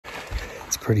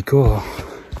pretty cool.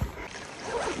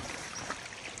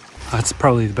 That's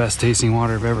probably the best tasting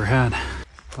water I've ever had.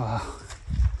 Wow.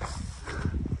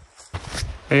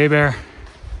 Hey bear.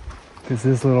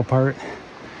 This little part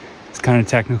is kind of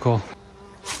technical.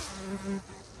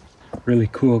 Really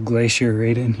cool glacier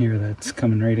right in here that's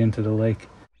coming right into the lake.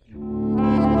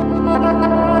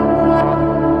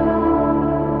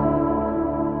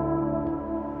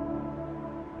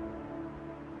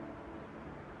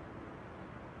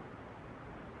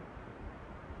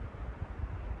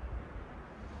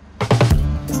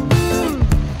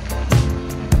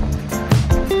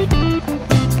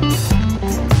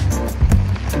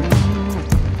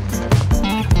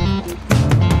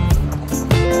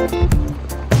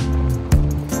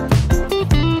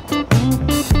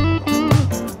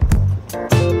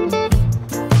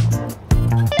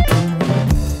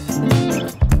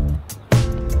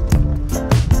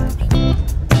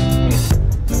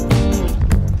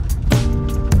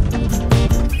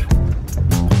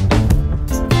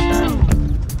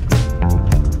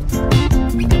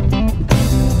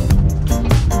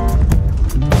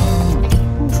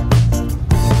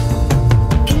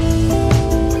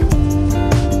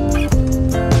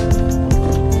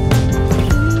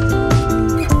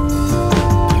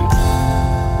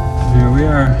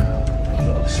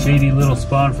 Shady little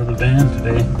spot for the van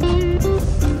today.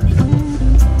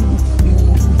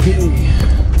 Okay.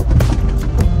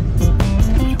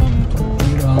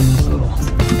 Get on this little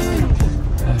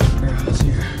patch of grass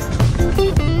here.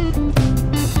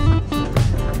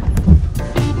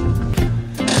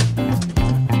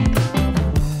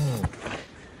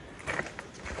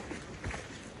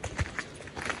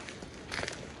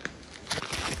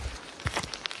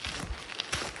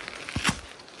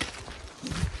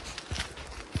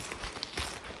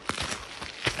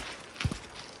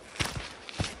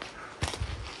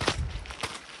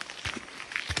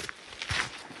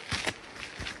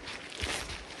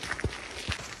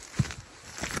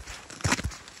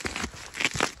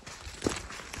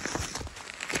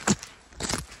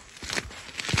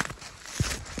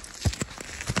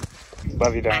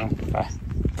 Love you, darling. Bye.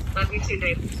 Love you too,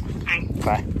 Dave. Bye.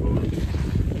 Bye.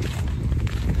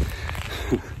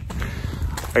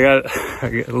 I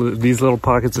got these little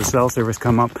pockets of cell service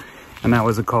come up, and that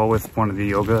was a call with one of the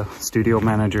yoga studio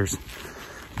managers.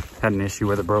 Had an issue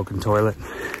with a broken toilet.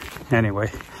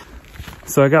 Anyway,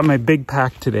 so I got my big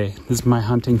pack today. This is my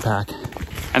hunting pack.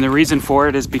 And the reason for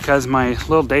it is because my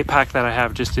little day pack that I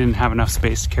have just didn't have enough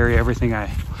space to carry everything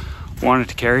I wanted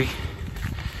to carry.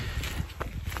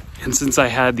 And since I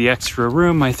had the extra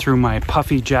room, I threw my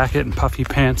puffy jacket and puffy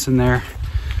pants in there,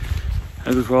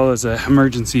 as well as an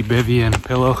emergency bivvy and a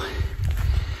pillow,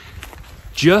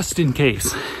 just in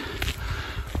case.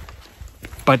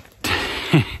 But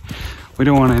we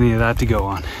don't want any of that to go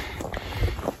on.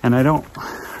 And I don't,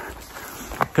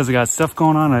 because I got stuff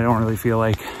going on, I don't really feel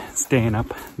like staying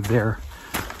up there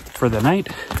for the night.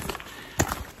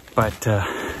 But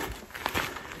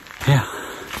yeah,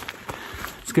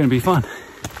 it's gonna be fun.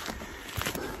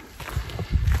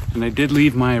 And I did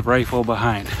leave my rifle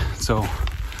behind, so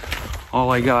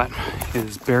all I got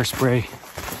is bear spray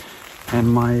and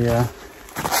my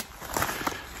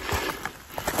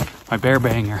my bear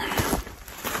banger.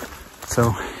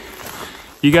 So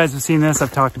you guys have seen this.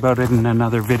 I've talked about it in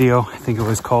another video. I think it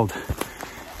was called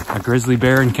a grizzly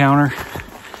bear encounter.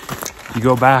 You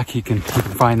go back, you can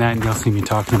find that, and you'll see me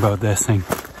talking about this thing.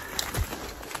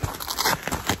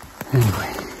 Anyway.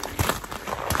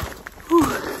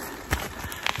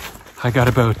 I got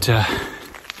about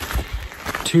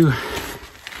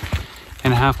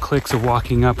 2.5 clicks of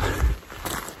walking up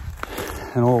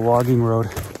an old logging road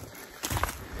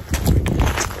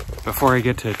before I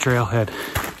get to a trailhead.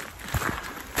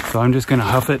 So I'm just gonna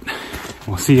huff it.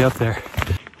 We'll see you up there.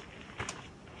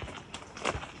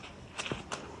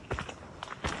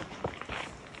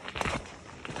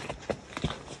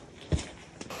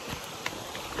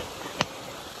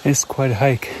 It's quite a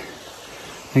hike.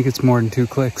 I think it's more than 2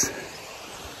 clicks.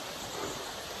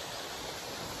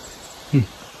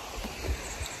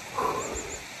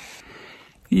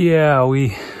 Yeah,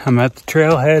 I'm at the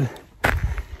trailhead.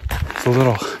 There's a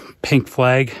little pink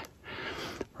flag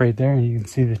right there, and you can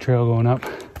see the trail going up.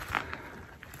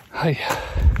 Hi.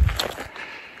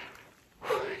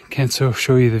 Can't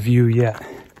show you the view yet.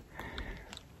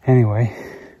 Anyway.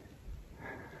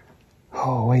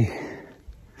 Oh, wait.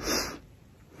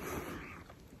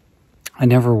 I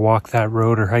never walked that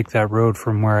road or hiked that road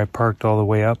from where I parked all the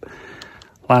way up.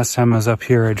 Last time I was up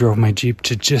here, I drove my Jeep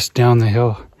to just down the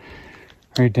hill.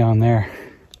 Right down there.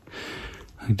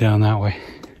 Like down that way.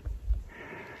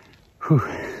 Whew.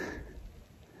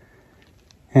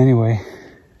 Anyway.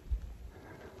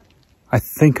 I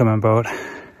think I'm about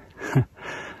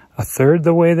a third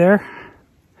the way there.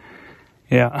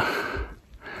 Yeah.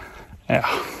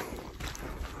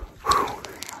 Whew.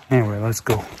 Anyway, let's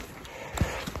go.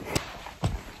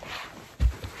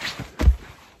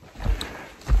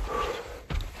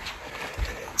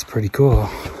 It's pretty cool.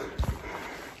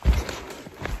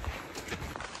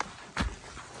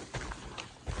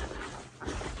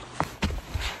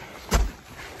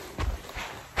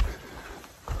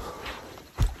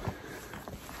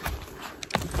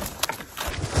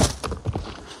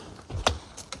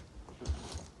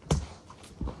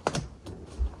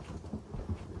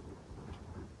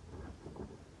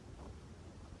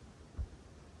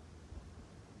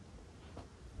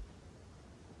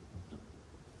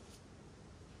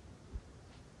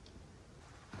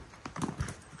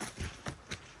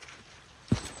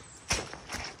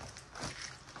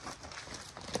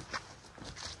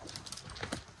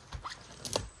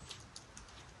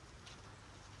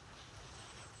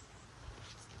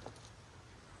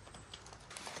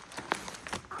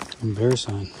 Bear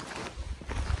sign.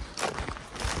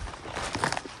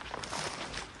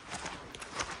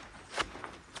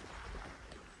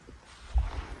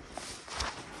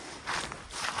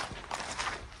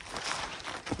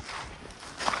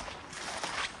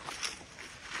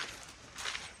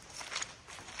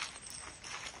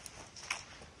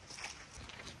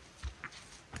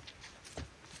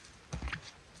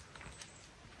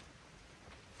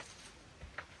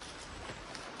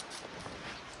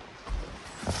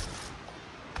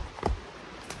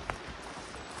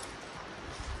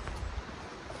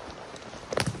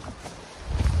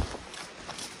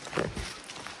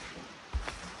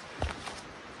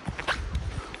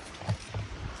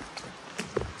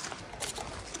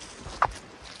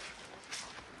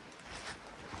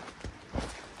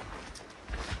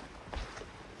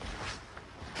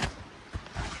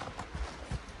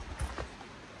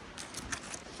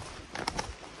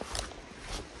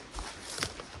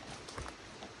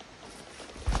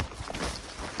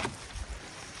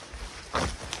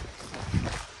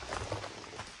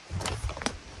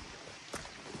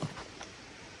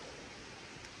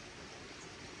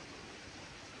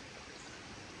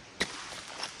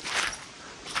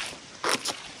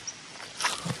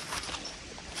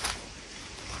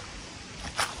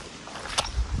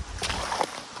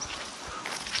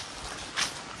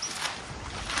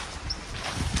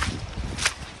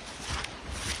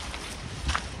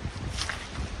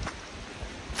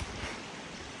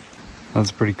 That's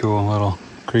a pretty cool little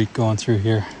creek going through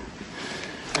here.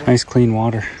 Nice clean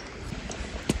water.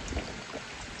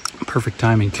 Perfect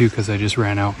timing too, because I just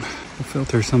ran out. I'll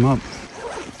filter some up.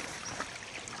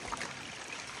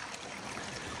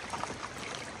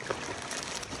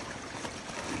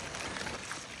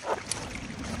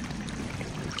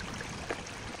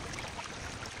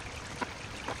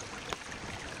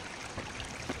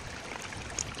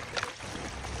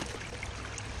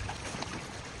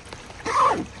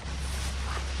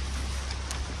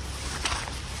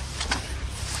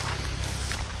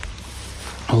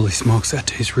 Holy smokes, that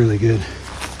tastes really good.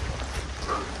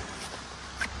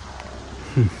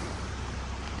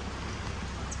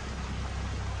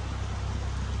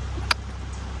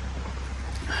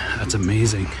 That's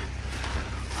amazing.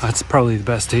 That's probably the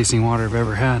best tasting water I've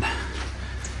ever had.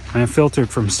 And I've filtered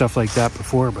from stuff like that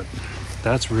before, but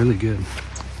that's really good.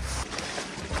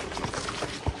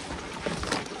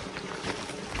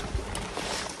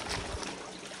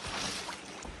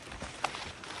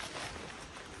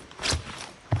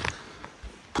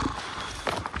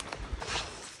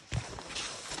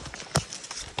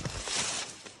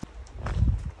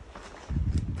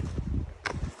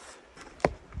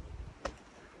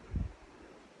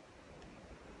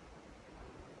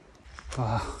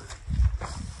 Wow.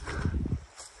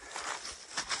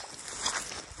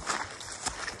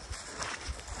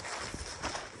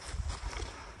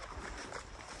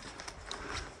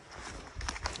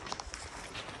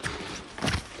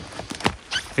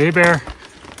 Hey, bear.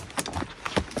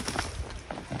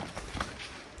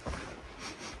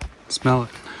 Smell it.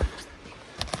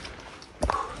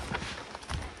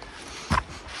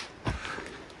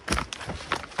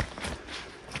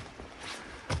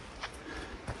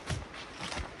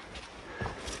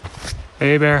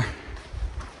 Hey, bear.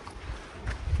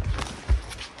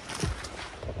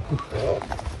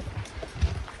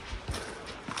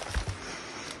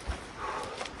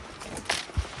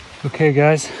 Okay,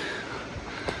 guys.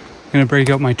 I'm gonna break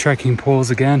out my trekking poles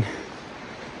again,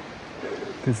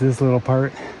 because this little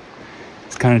part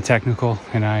is kind of technical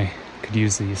and I could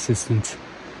use the assistance.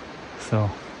 So,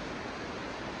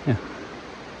 yeah.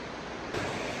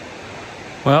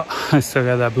 Well, I still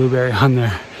got that blueberry on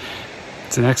there.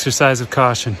 It's an exercise of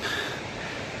caution.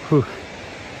 Whew.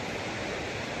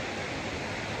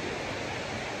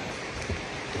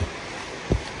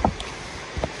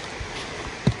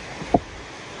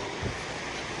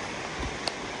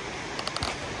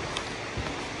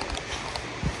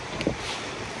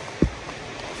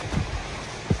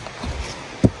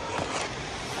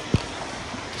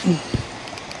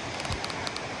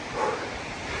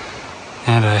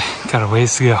 And I got a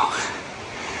ways to go.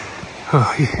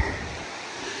 Oh, yeah.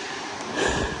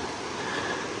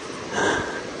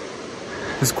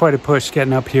 It's quite a push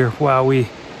getting up here. Wow, we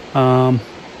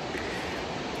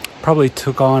probably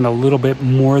took on a little bit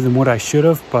more than what I should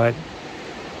have, but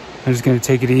I'm just gonna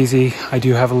take it easy. I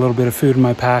do have a little bit of food in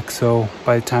my pack, so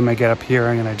by the time I get up here,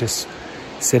 I'm gonna just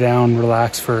sit down,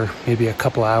 relax for maybe a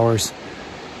couple hours,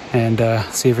 and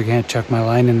see if I can't chuck my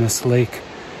line in this lake.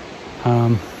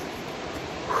 Wow,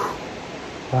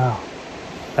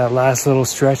 that last little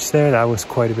stretch there, that was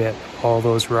quite a bit. All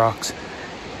those rocks.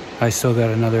 I still got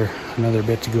another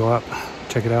bit to go up.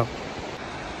 Check it out.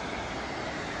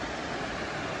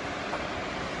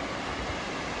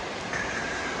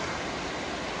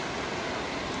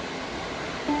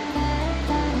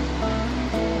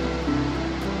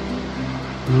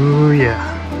 Ooh, yeah.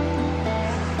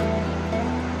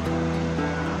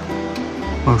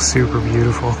 Looks super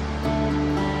beautiful.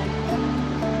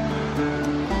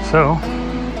 So,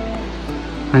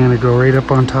 I'm gonna go right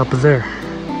up on top of there.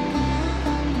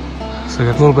 So I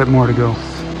got a little bit more to go.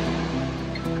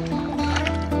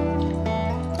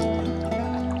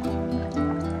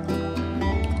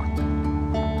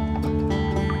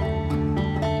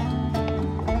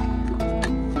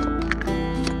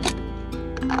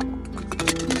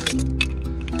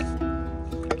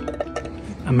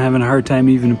 I'm having a hard time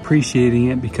even appreciating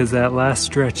it because that last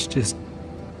stretch just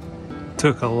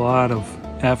took a lot of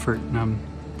effort, and I'm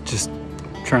just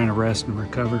trying to rest and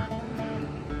recover.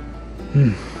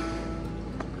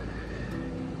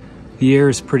 The air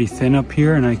is pretty thin up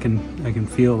here, and I can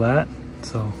feel that.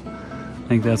 So I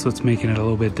think that's what's making it a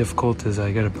little bit difficult, is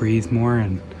I got to breathe more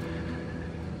and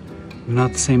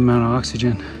not the same amount of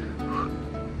oxygen.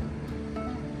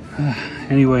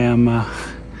 Anyway, I'm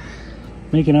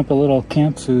making up a little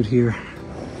camp food here.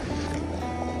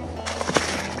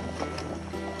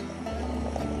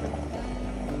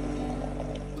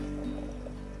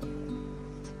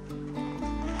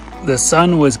 The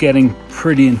sun was getting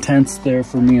pretty intense there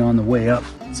for me on the way up,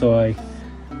 so I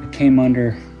came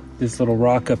under this little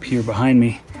rock up here behind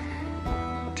me,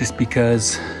 just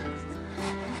because,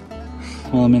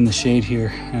 well, I'm in the shade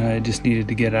here and I just needed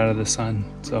to get out of the sun.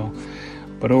 So,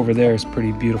 but over there is a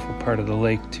pretty beautiful part of the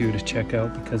lake too to check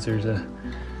out, because there's a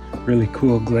really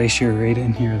cool glacier right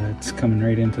in here that's coming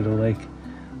right into the lake.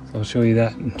 So I'll show you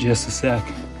that in just a sec.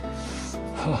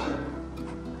 Oh.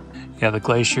 Yeah, the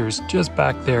glacier is just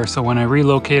back there, so when I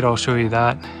relocate, I'll show you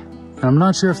that. And I'm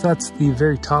not sure if that's the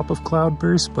very top of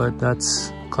Cloudburst, but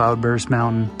that's Cloudburst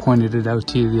Mountain. Pointed it out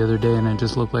to you the other day, and it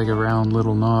just looked like a round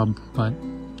little knob, but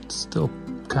it's still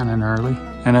kind of gnarly.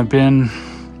 And I've been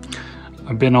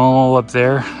all up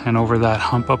there and over that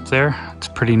hump up there. It's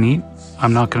pretty neat.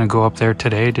 I'm not gonna go up there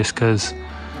today just because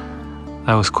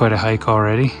that was quite a hike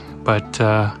already, but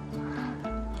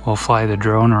we'll fly the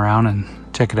drone around and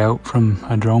check it out from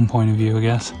a drone point of view, I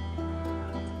guess.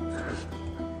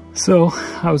 So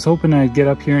I was hoping I'd get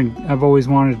up here, and I've always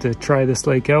wanted to try this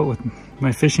lake out with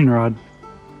my fishing rod.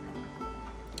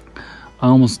 I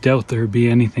almost doubt there'd be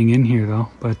anything in here though,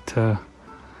 but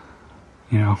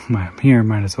you know, I'm here,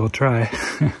 might as well try.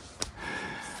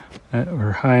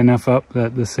 We're high enough up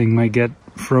that this thing might get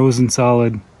frozen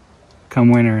solid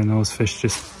come winter, and those fish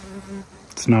just,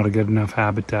 it's not a good enough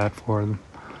habitat for them.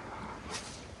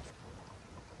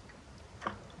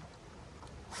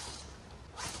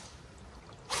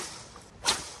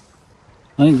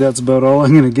 I think that's about all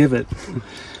I'm gonna give it.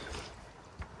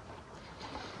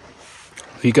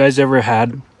 Have you guys ever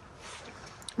had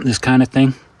this kind of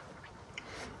thing?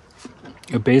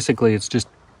 Basically, it's just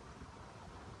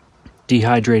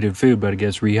dehydrated food, but it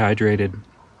gets rehydrated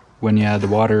when you add the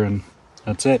water, and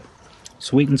that's it.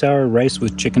 Sweet and sour rice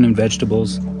with chicken and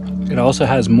vegetables. It also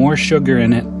has more sugar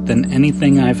in it than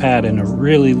anything I've had in a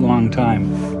really long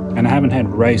time. And I haven't had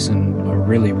rice in a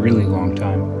really, really long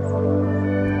time.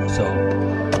 So,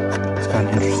 it's kind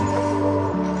of interesting.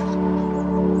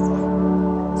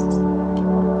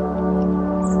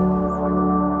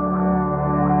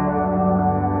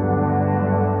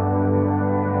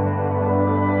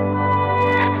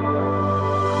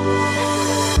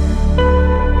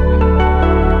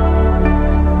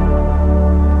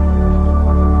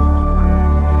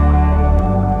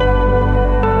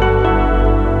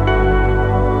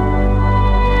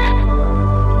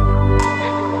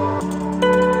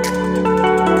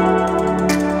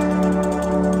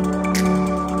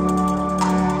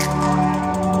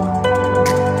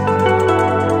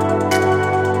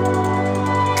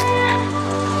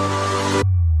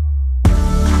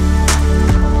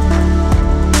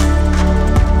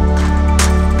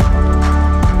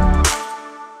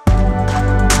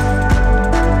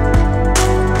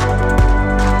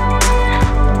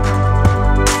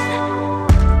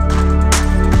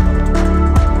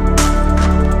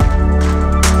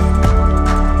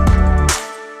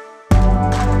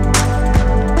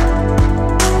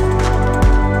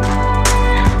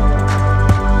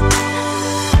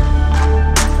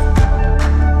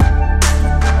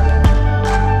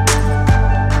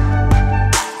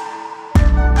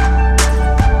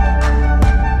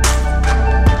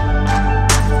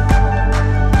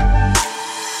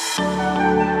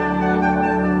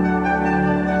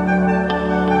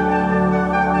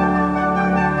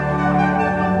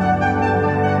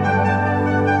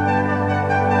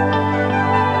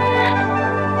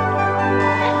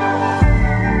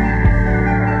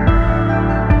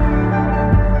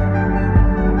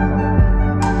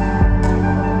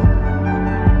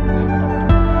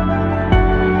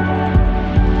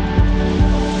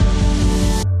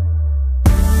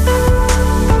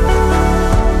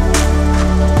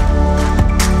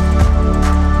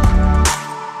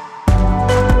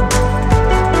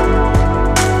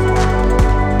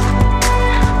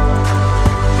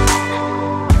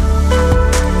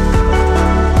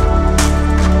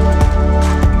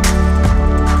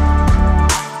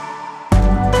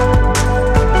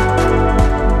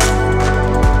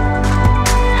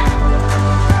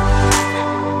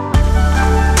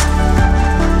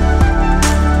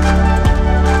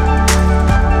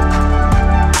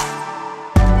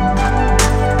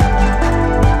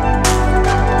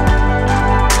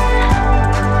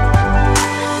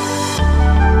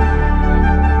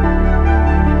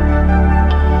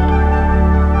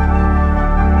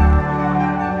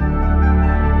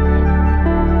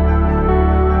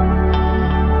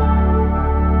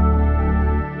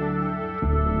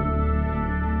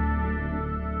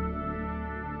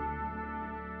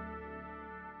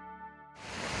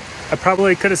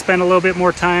 probably could have spent a little bit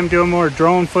more time doing more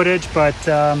drone footage, but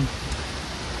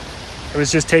it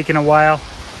was just taking a while,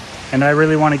 and I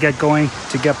really want to get going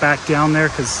to get back down there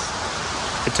because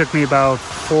it took me about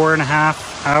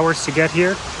 4.5 hours to get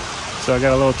here. So I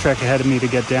got a little trek ahead of me to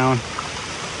get down.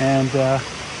 And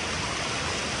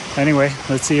anyway,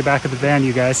 let's see you back at the van,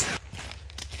 you guys.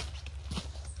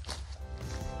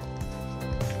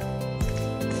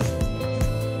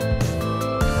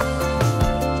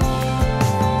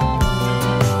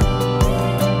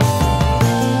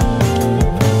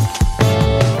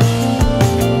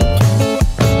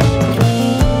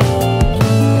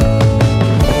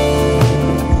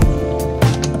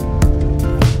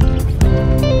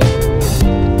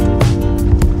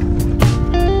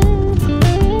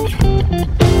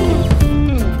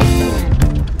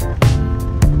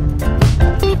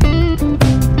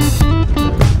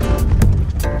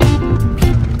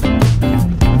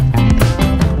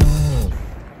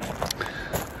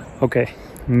 Okay,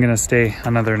 I'm gonna stay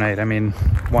another night. I mean,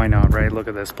 why not, right? Look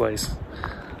at this place.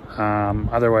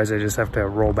 Otherwise I just have to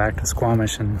roll back to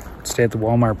Squamish and stay at the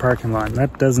Walmart parking lot. And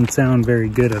that doesn't sound very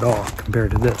good at all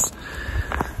compared to this.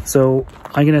 So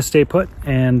I'm gonna stay put,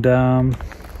 and I'll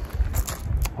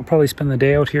probably spend the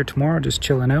day out here tomorrow just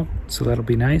chilling out. So that'll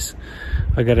be nice.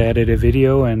 I gotta edit a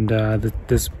video, and I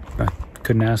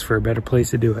couldn't ask for a better place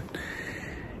to do it.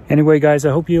 Anyway, guys,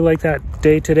 I hope you liked that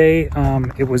day today.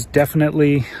 It was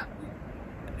definitely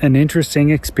an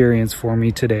interesting experience for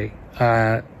me today.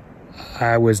 I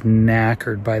was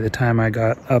knackered by the time I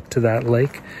got up to that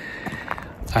lake.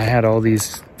 I had all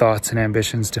these thoughts and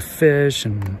ambitions to fish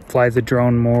and fly the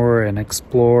drone more and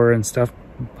explore and stuff.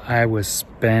 I was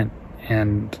spent,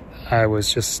 and I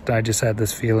just had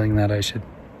this feeling that I should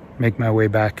make my way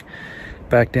back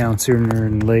down sooner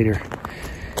than later.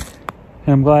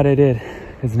 And I'm glad I did,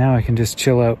 because now I can just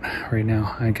chill out right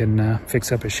now. I can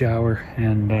fix up a shower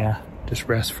and just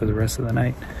rest for the rest of the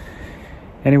night.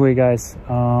 Anyway, guys,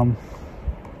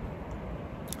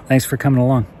 thanks for coming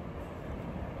along.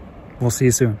 We'll see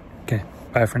you soon. Okay,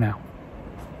 bye for now.